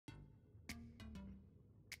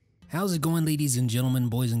How's it going, ladies and gentlemen,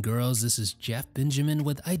 boys and girls? This is Jeff Benjamin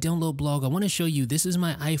with iDownload Blog. I want to show you, this is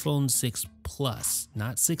my iPhone 6 Plus,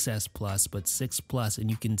 not 6S Plus, but 6 Plus. And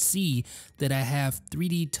you can see that I have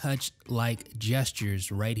 3D touch-like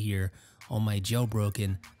gestures right here on my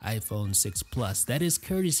jailbroken iPhone 6 Plus. That is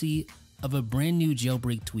courtesy of a brand new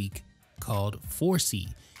jailbreak tweak called Forcy.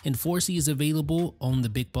 And Forcy is available on the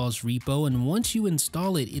BigBoss repo, and once you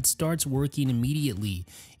install it, it starts working immediately.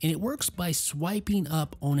 And it works by swiping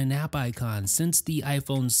up on an app icon. Since the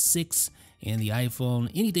iPhone 6 and the iPhone,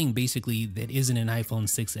 anything basically that isn't an iPhone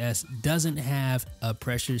 6S doesn't have a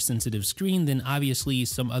pressure sensitive screen, then obviously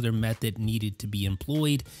some other method needed to be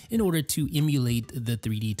employed in order to emulate the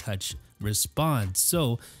 3D touch response.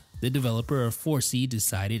 So the developer of Forcy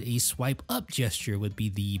decided a swipe up gesture would be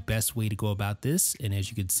the best way to go about this, and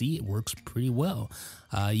as you can see, it works pretty well.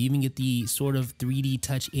 You even get the sort of 3D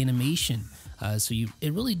touch animation,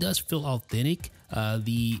 it really does feel authentic.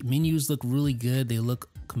 The menus look really good, they look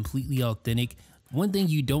completely authentic. One thing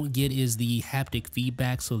you don't get is the haptic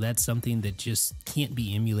feedback, so that's something that just can't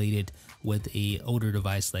be emulated with a older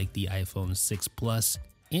device like the iPhone 6 Plus.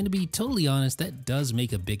 And to be totally honest, that does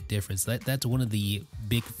make a big difference. That's one of the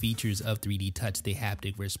big features of 3D touch, the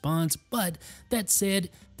haptic response. But that said,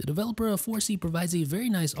 the developer of Forcy provides a very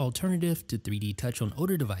nice alternative to 3D touch on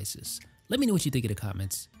older devices. Let me know what you think in the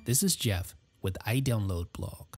comments. This is Jeff with iDownload Blog.